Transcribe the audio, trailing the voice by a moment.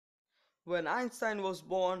When Einstein was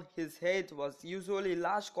born, his head was usually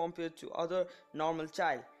large compared to other normal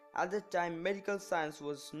child. At that time, medical science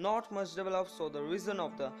was not much developed, so the reason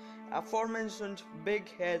of the aforementioned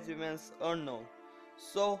big head remains unknown.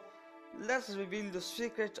 So, let's reveal the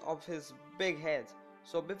secret of his big head.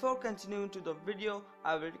 So before continuing to the video,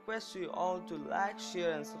 I will request you all to like,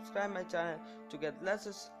 share and subscribe my channel to get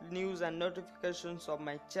latest news and notifications of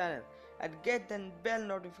my channel, and get the bell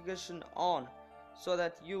notification on so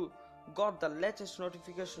that you got the latest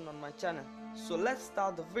notification on my channel. So let's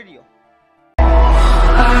start the video.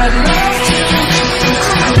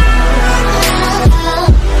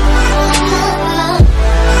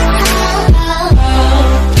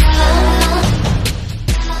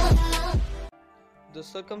 The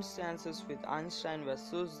circumstances with Einstein were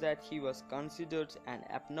such that he was considered an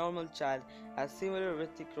abnormal child, as similar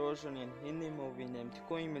Hritik Roshan in Hindi movie named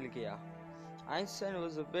Koi Mil Gya. Einstein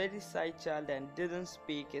was a very shy child and didn't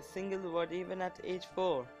speak a single word even at age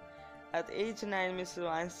 4. At age 9, Mr.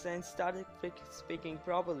 Einstein started speaking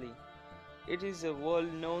properly. It is well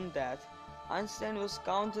known that Einstein was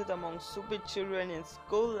counted among stupid children in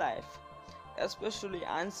school life. Especially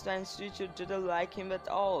Einstein's teacher didn't like him at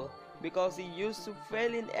all, because he used to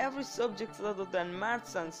fail in every subject other than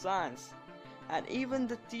maths and science, and even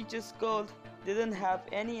the teacher's scold didn't have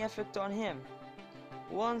any effect on him.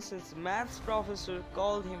 Once his maths professor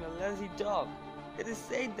called him a lazy dog. It is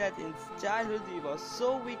said that in his childhood he was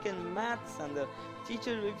so weak in maths and the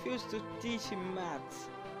teacher refused to teach him maths.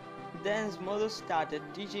 Then his mother started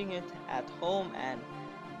teaching it at home, and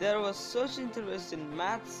there was such interest in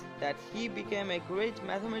maths that he became a great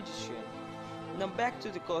mathematician. Now back to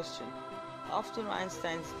the question. After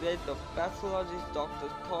Einstein's death, the pathologist Dr.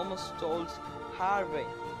 Thomas Stolz Harvey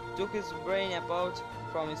took his brain apart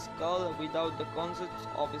from his skull without the consent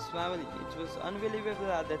of his family. It was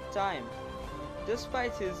unbelievable at that time.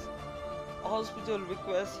 Despite his hospital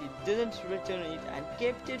request, he didn't return it and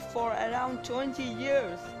kept it for around 20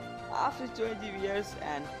 years. After 20 years,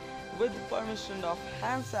 and with the permission of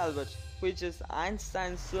Hans Albert, which is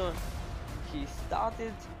Einstein's son, he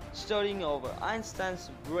started studying over Einstein's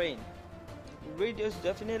brain. Readers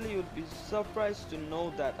definitely would be surprised to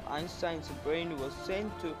know that Einstein's brain was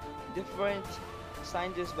sent to different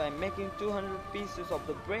scientists by making 200 pieces of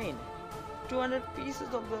the brain. 200 pieces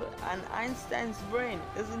of an Einstein's brain.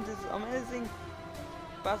 Isn't this amazing?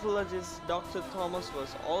 Pathologist Dr. Thomas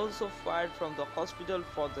was also fired from the hospital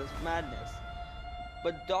for this madness.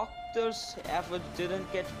 But doctors' effort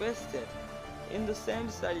didn't get wasted. In the same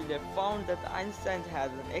study, they found that Einstein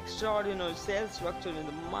has an extraordinary cell structure in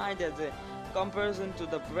the mind as a comparison to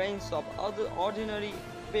the brains of other ordinary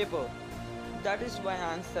people. That is why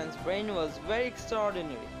Einstein's brain was very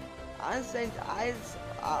extraordinary. Einstein's eyes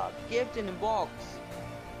are kept in a box.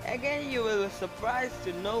 Again, you will be surprised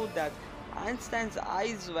to know that Einstein's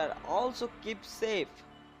eyes were also kept safe.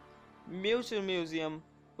 Mutual Museum,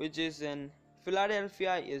 which is in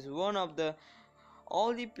Philadelphia, is one of the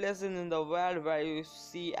only places in the world where you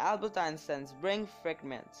see Albert Einstein's brain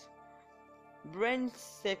fragments. Brain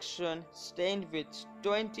section stained with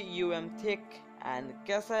 20 thick and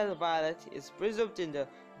Castle violet is preserved in the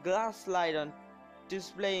glass slide on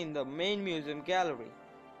display in the main museum gallery.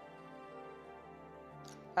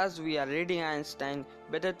 As we are reading Einstein,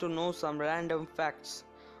 better to know some random facts.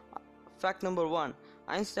 Fact number 1.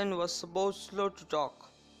 Einstein was supposed slow to talk.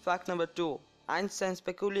 Fact number 2. Einstein's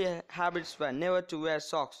peculiar habits were never to wear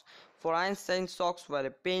socks. For Einstein, socks were a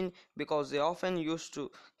pain because they often used to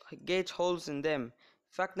get holes in them.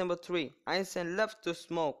 Fact number 3. Einstein loved to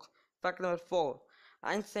smoke. Fact number 4.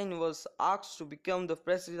 Einstein was asked to become the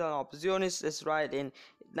president of Zionist Israel in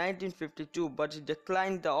 1952, but he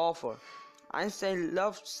declined the offer. Einstein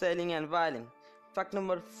loved sailing and violin. Fact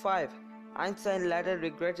number 5. Einstein later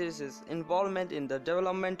regretted his involvement in the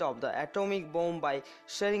development of the atomic bomb by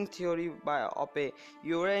sharing theory of a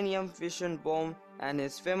uranium fission bomb and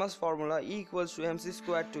his famous formula E equals to mc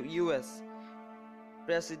squared to US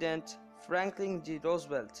President Franklin D.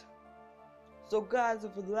 Roosevelt. So guys,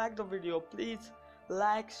 if you liked the video, please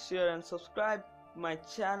like, share and subscribe my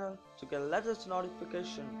channel to get latest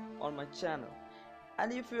notification on my channel.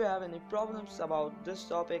 And if you have any problems about this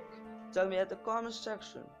topic, tell me at the comment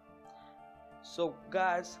section. So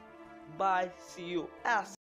guys, bye, see you.